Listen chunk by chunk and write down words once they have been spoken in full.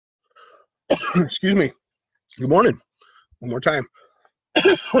Excuse me. Good morning. One more time.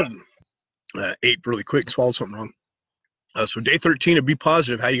 Ate really quick, swallowed something wrong. So day 13 of Be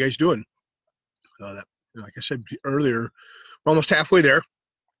Positive. How you guys doing? Like I said earlier, we're almost halfway there.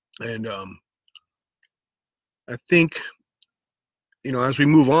 And I think, as we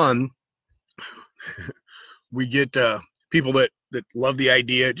move on, we get people that love the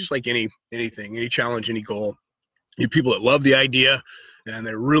idea, just like anything, any challenge, any goal. You people that love the idea and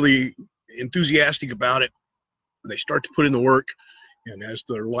they're really enthusiastic about it. They start to put in the work. And as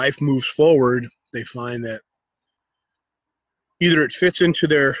their life moves forward, they find that either it fits into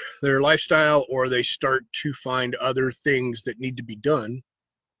their lifestyle, or they start to find other things that need to be done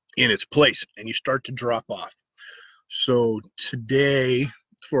in its place, and you start to drop off. So today,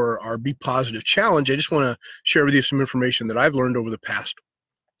 for our Be Positive challenge, I just want to share with you some information that I've learned over the past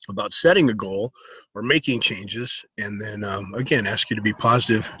about setting a goal or making changes, and then again, ask you to be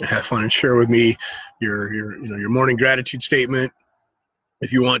positive, have fun, and share with me your morning gratitude statement,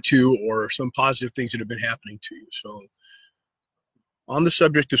 if you want to, or some positive things that have been happening to you. So on the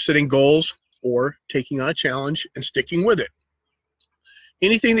subject of setting goals or taking on a challenge and sticking with it,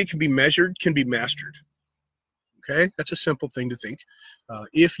 anything that can be measured can be mastered. Okay, that's a simple thing to think.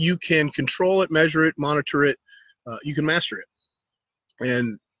 If you can control it, measure it, monitor it, you can master it.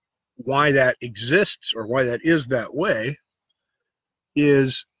 And why that exists, or why that is that way,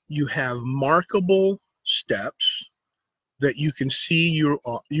 is you have markable steps that you can see you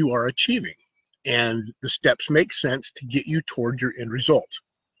are achieving, and the steps make sense to get you toward your end result.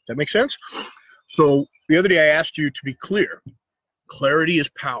 Does that make sense? So the other day I asked you to be clear. Clarity is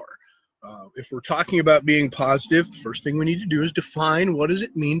power. If we're talking about being positive, the first thing we need to do is define, what does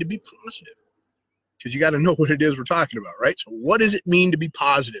it mean to be positive? Because you got to know what it is we're talking about, right? So what does it mean to be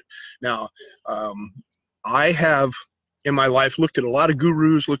positive? Now, I have in my life looked at a lot of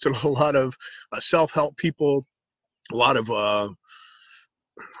gurus, looked at a lot of self-help people, a lot of what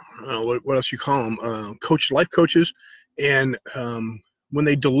else you call them, life coaches, and when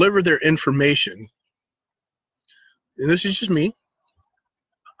they deliver their information, and this is just me,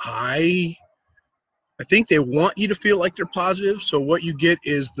 I think they want you to feel like they're positive. So what you get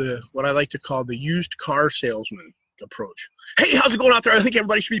is what I like to call the used car salesman approach. Hey, how's it going out there? I think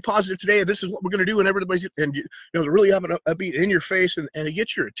everybody should be positive today, and this is what we're going to do, and everybody's, and they're really having a beat in your face, and it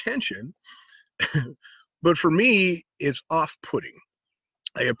gets your attention. But for me, it's off-putting.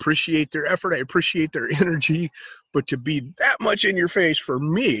 I appreciate their effort, I appreciate their energy, but to be that much in your face, for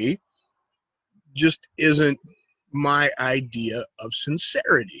me, just isn't my idea of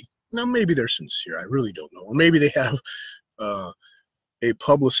sincerity. Now, maybe they're sincere, I really don't know. Or maybe they have a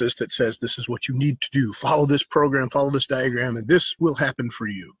publicist that says, this is what you need to do. Follow this program, follow this diagram, and this will happen for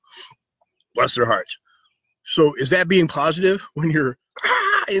you. Bless their hearts. So is that being positive when you're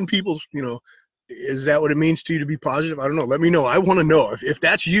in people's, is that what it means to you to be positive? I don't know. Let me know. I want to know. If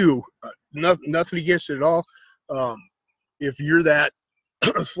that's you, nothing against it at all. If you're that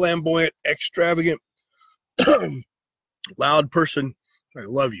flamboyant, extravagant, loud person, I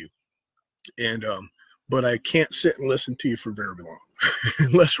love you. And but I can't sit and listen to you for very long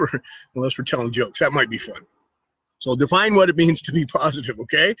unless we're telling jokes. That might be fun. So define what it means to be positive,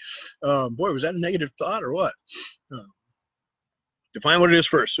 okay? Boy, was that a negative thought or what? Define what it is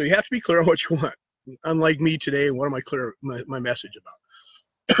first. So you have to be clear on what you want. Unlike me today, what am I clear my message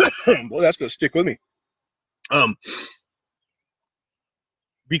about? Well, that's going to stick with me.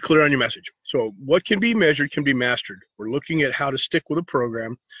 Be clear on your message. So what can be measured can be mastered. We're looking at how to stick with a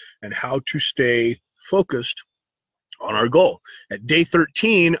program and how to stay focused on our goal. At day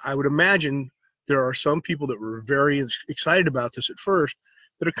 13, I would imagine there are some people that were very excited about this at first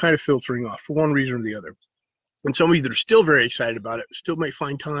that are kind of filtering off for one reason or the other. And some of you that are still very excited about it still may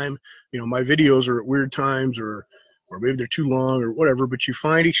find time. My videos are at weird times, or maybe they're too long or whatever, but you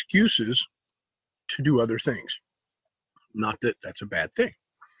find excuses to do other things. Not that that's a bad thing.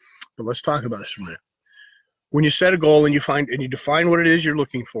 But let's talk about this for a minute. When you set a goal and you define what it is you're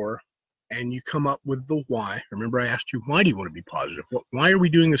looking for, and you come up with the why. Remember, I asked you, why do you want to be positive? Why are we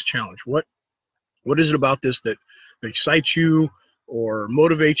doing this challenge? What is it about this that excites you or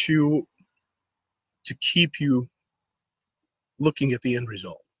motivates you to keep you looking at the end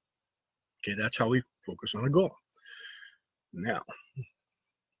result? Okay, that's how we focus on a goal. Now,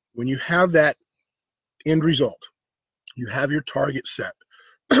 when you have that end result, you have your target set,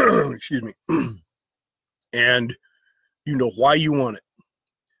 excuse me, and you know why you want it,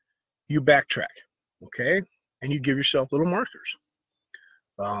 you backtrack, okay? And you give yourself little markers.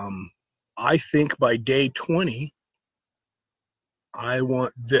 I think by day 20, I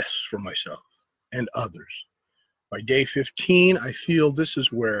want this for myself and others. By day 15, I feel this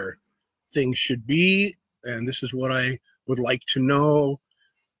is where things should be, and this is what I would like to know.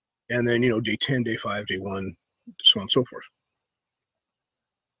 And then, day 10, day 5, day 1, so on and so forth.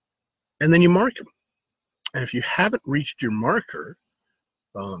 And then you mark them. And if you haven't reached your marker,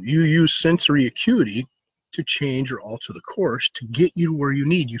 you use sensory acuity to change or alter the course to get you to where you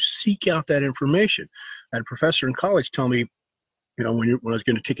need. You seek out that information. I had a professor in college tell me, when I was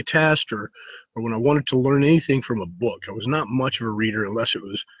going to take a test or when I wanted to learn anything from a book, I was not much of a reader unless it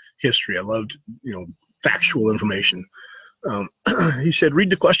was history. I loved, factual information. He said, read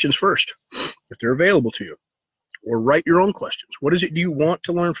the questions first, if they're available to you, or write your own questions. What is it do you want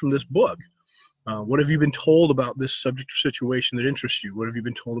to learn from this book? What have you been told about this subject or situation that interests you? What have you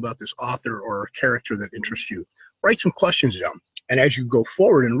been told about this author or character that interests you? Write some questions down. And as you go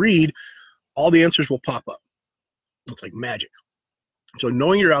forward and read, all the answers will pop up. It's like magic. So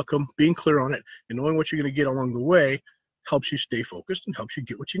knowing your outcome, being clear on it, and knowing what you're going to get along the way helps you stay focused and helps you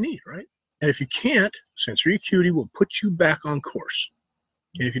get what you need, right? And if you can't, sensory acuity will put you back on course.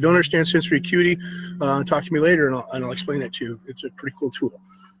 And if you don't understand sensory acuity, talk to me later and I'll explain that to you. It's a pretty cool tool.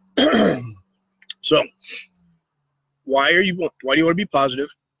 So why do you want to be positive?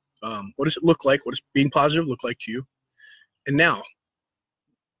 What does it look like? What does being positive look like to you? And now,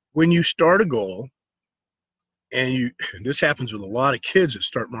 when you start a goal, and this happens with a lot of kids that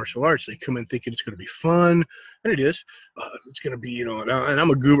start martial arts. They come in thinking it's going to be fun, and it is. It's going to be, and I'm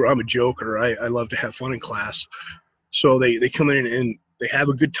a goober. I'm a joker. I love to have fun in class. So they come in and they have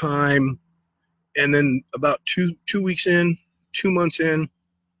a good time, and then about two weeks in, 2 months in,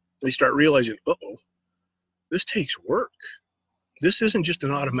 they start realizing, uh-oh, this takes work. This isn't just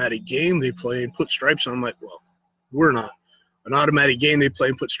an automatic game they play and put stripes on. I'm like, well, we're not. An automatic game they play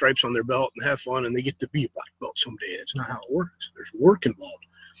and put stripes on their belt and have fun and they get to be a black belt someday. That's not how it works. There's work involved.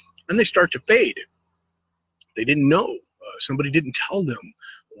 And they start to fade. They didn't know. Somebody didn't tell them,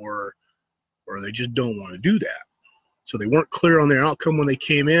 or they just don't want to do that. So they weren't clear on their outcome when they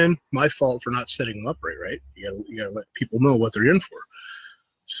came in. My fault for not setting them up right? You gotta let people know what they're in for.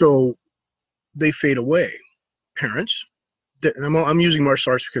 So they fade away. Parents, and I'm using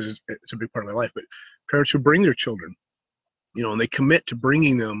martial arts because it's a big part of my life, but parents who bring their children, and they commit to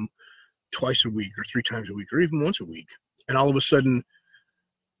bringing them twice a week or 3 times a week or even once a week. And all of a sudden,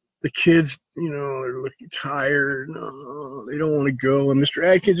 the kids, they're looking tired. No, they don't want to go. And Mr.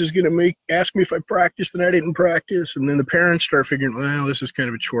 Adkins is going to ask me if I practiced, and I didn't practice. And then the parents start figuring, well, this is kind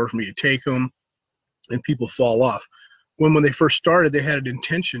of a chore for me to take them. And people fall off. When they first started, they had an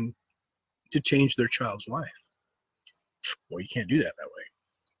intention to change their child's life. Well, you can't do that way.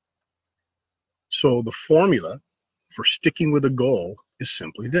 So the formula for sticking with a goal is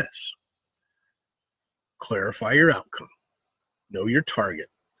simply this. Clarify your outcome. Know your target.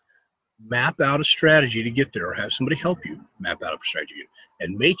 Map out a strategy to get there, or have somebody help you map out a strategy,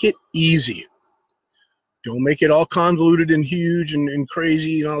 and make it easy. Don't make it all convoluted and huge and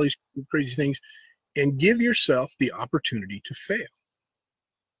crazy and all these crazy things, and give yourself the opportunity to fail.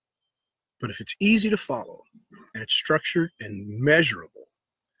 But if it's easy to follow and it's structured and measurable,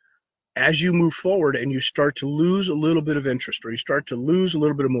 as you move forward and you start to lose a little bit of interest, or you start to lose a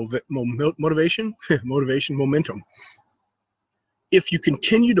little bit of motivation, momentum, if you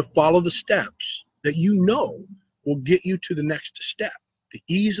continue to follow the steps that will get you to the next step, the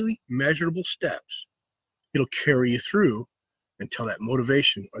easily measurable steps, it'll carry you through until that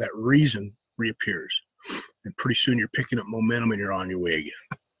motivation or that reason reappears. And pretty soon you're picking up momentum and you're on your way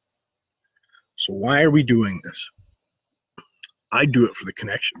again. So why are we doing this? I do it for the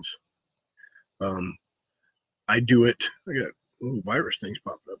connections. I do it. I got virus things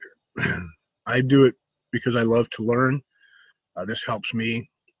popping up here. I do it because I love to learn. This helps me.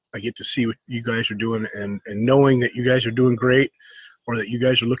 I get to see what you guys are doing, and knowing that you guys are doing great, or that you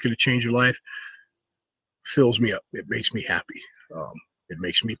guys are looking to change your life, fills me up. It makes me happy. It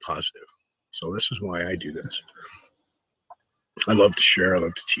makes me positive. So this is why I do this. I love to share. I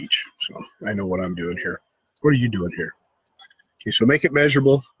love to teach. So I know what I'm doing here. What are you doing here? Okay, so make it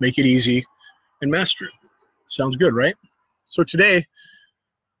measurable, make it easy, and master it. Sounds good, right? So today,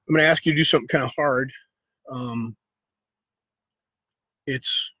 I'm going to ask you to do something kind of hard.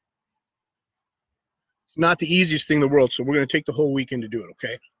 It's not the easiest thing in the world, so we're going to take the whole weekend to do it,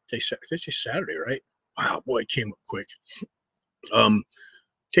 okay? Today's Saturday, right? Wow, boy, it came up quick.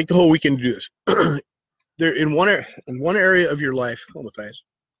 Take the whole weekend to do this. There, in one area of your life, hold on, Matthias,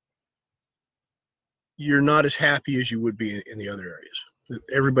 you're not as happy as you would be in the other areas.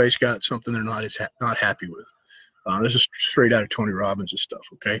 Everybody's got something they're not happy with. This is straight out of Tony Robbins' stuff,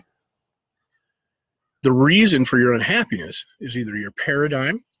 okay? The reason for your unhappiness is either your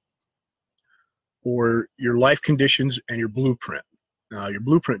paradigm or your life conditions and your blueprint. Your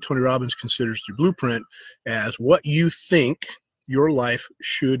blueprint, Tony Robbins considers your blueprint as what you think your life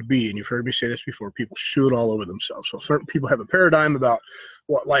should be. And you've heard me say this before, people should all over themselves. So certain people have a paradigm about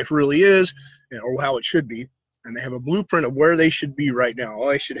what life really is or how it should be. And they have a blueprint of where they should be right now. Oh,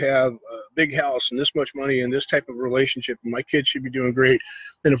 I should have a big house and this much money and this type of relationship, and my kids should be doing great.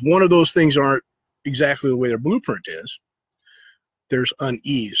 And if one of those things aren't exactly the way their blueprint is, there's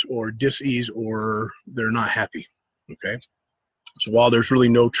unease or dis-ease, or they're not happy. Okay. So while there's really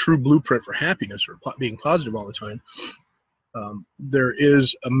no true blueprint for happiness or being positive all the time, there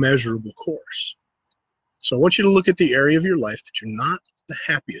is a measurable course. So I want you to look at the area of your life that you're not the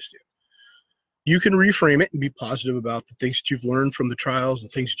happiest in. You can reframe it and be positive about the things that you've learned from the trials, the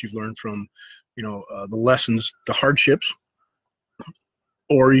things that you've learned from, the lessons, the hardships,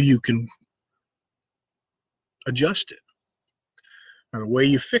 or you can adjust it. Now, the way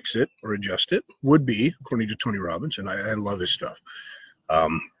you fix it or adjust it would be, according to Tony Robbins, and I love his stuff,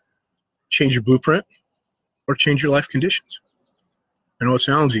 change your blueprint or change your life conditions. I know it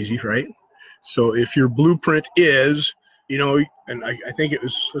sounds easy, right? So if your blueprint is, and I think it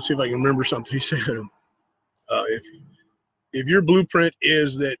was, let's see if I can remember something he said. If your blueprint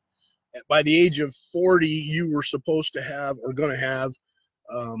is that by the age of 40, you were supposed to have or going to have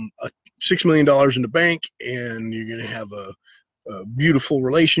 $6 million in the bank, and you're going to have a beautiful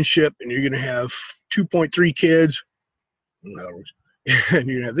relationship, and you're going to have 2.3 kids, in other words, and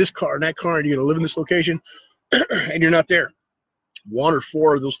you're going to have this car and that car, and you're going to live in this location, and you're not there. One or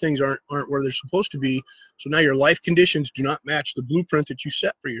four of those things aren't where they're supposed to be. So now your life conditions do not match the blueprint that you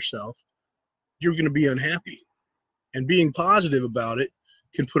set for yourself. You're going to be unhappy. And being positive about it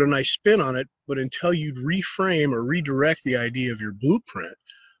can put a nice spin on it, but until you reframe or redirect the idea of your blueprint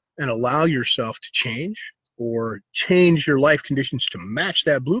and allow yourself to change or change your life conditions to match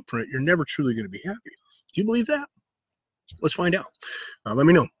that blueprint, you're never truly going to be happy. Do you believe that? Let's find out. Let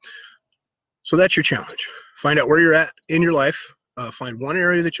me know. So that's your challenge. Find out where you're at in your life. Find one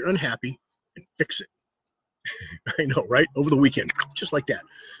area that you're unhappy and fix it. I know, right? Over the weekend, just like that.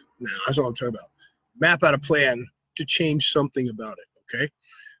 That's what I'm talking about. Map out a plan to change something about it, okay?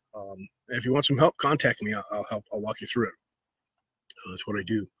 And if you want some help, contact me. I'll help. I'll walk you through it. That's what I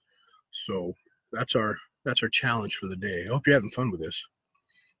do. So that's our challenge for the day. I hope you're having fun with this.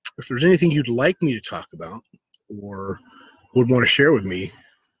 If there's anything you'd like me to talk about or would want to share with me,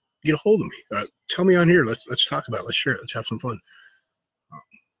 get a hold of me. Tell me on here. Let's talk about it. Let's share it. Let's have some fun.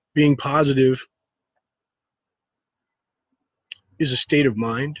 Being positive is a state of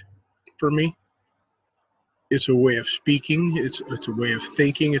mind for me. It's a way of speaking. It's a way of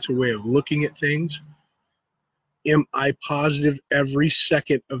thinking. It's a way of looking at things. Am I positive every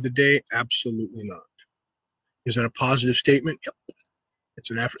second of the day? Absolutely not. Is that a positive statement? Yep.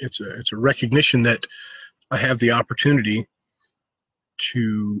 It's a recognition that I have the opportunity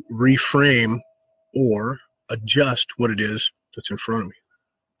to reframe or adjust what it is that's in front of me.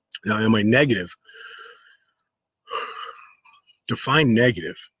 Now, am I negative? Define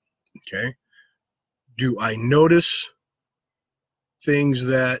negative, okay? Do I notice things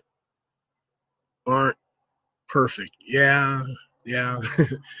that aren't perfect? Yeah.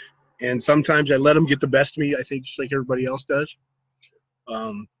 And sometimes I let them get the best of me, I think, just like everybody else does,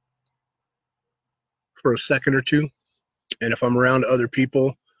 for a second or two. And if I'm around other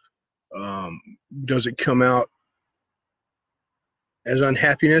people, does it come out as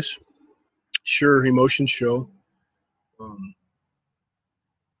unhappiness? Sure, emotions show.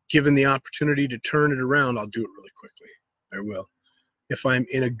 Given the opportunity to turn it around, I'll do it really quickly. I will. If I'm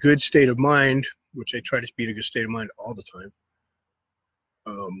in a good state of mind, which I try to be in a good state of mind all the time,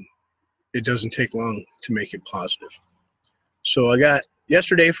 it doesn't take long to make it positive. So I got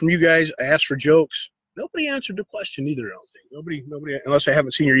yesterday from you guys, I asked for jokes. Nobody answered the question either, I don't think. Nobody, unless I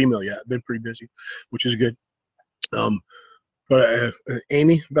haven't seen your email yet. I've been pretty busy, which is good. But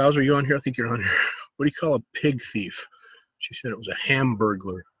Amy Bowser, you on here? I think you're on here. What do you call a pig thief? She said it was a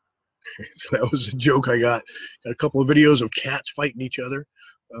hamburglar. So that was a joke I got. Got a couple of videos of cats fighting each other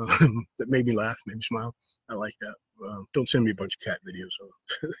that made me laugh, made me smile. I like that. Don't send me a bunch of cat videos.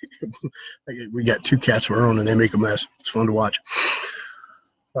 We got 2 cats of our own, and they make a mess. It's fun to watch.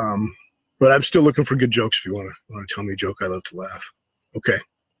 But I'm still looking for good jokes if you want to tell me a joke. I love to laugh. Okay.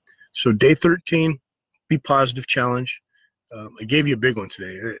 So day 13, be positive challenge. I gave you a big one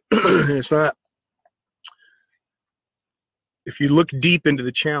today. And it's not. If you look deep into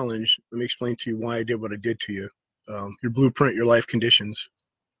the challenge, let me explain to you why I did what I did to you. Your blueprint, your life conditions,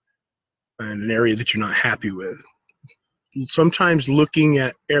 and an area that you're not happy with. Sometimes looking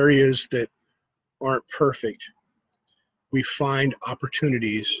at areas that aren't perfect, we find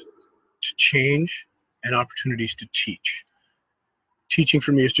opportunities to change and opportunities to teach. teaching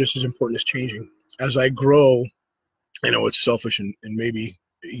for me is just as important as changing. As I grow, I know it's selfish and maybe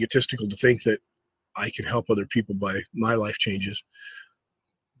egotistical to think that I can help other people by my life changes,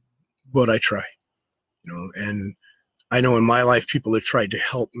 but I try, and I know in my life people have tried to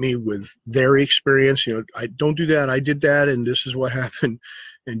help me with their experience. I don't do that. I did that, and this is what happened.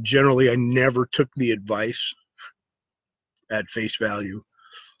 And generally, I never took the advice at face value,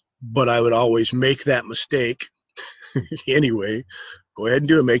 but I would always make that mistake anyway. Go ahead and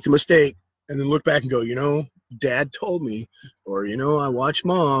do it. Make the mistake, and then look back and go, Dad told me, or I watched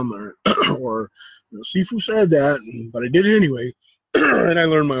Mom, or or Sifu said that, but I did it anyway, and I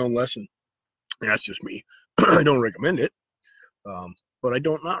learned my own lesson. That's just me. I don't recommend it, but I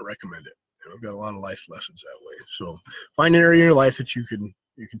don't not recommend it. I've got a lot of life lessons that way. So find an area in your life that you can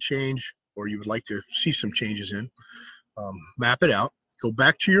change, or you would like to see some changes in. Map it out. Go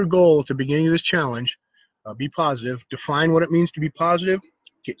back to your goal at the beginning of this challenge. Be positive. Define what it means to be positive.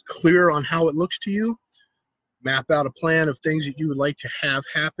 Get clear on how it looks to you. Map out a plan of things that you would like to have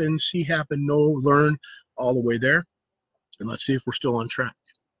happen, see happen, know, learn, all the way there. And let's see if we're still on track.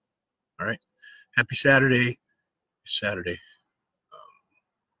 All right. Happy Saturday. Saturday.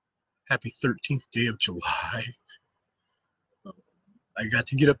 Happy 13th day of July. I got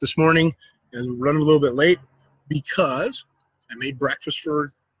to get up this morning and run a little bit late because I made breakfast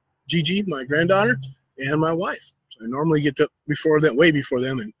for Gigi, my granddaughter, and my wife. So I normally get up way before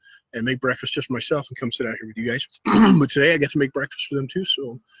them, and make breakfast just for myself and come sit out here with you guys. But today I get to make breakfast for them too.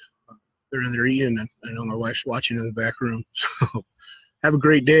 So they're in there eating, and I know my wife's watching in the back room. So have a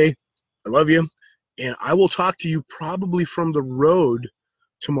great day. I love you. And I will talk to you probably from the road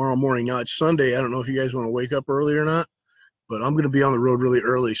tomorrow morning. Now it's Sunday. I don't know if you guys want to wake up early or not, but I'm going to be on the road really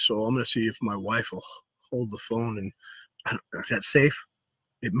early. So I'm going to see if my wife will hold the phone. And I don't know if that's safe.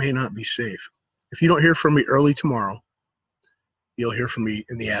 It may not be safe. If you don't hear from me early tomorrow, you'll hear from me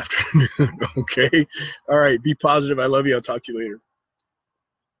in the afternoon. Okay. All right. Be positive. I love you. I'll talk to you later.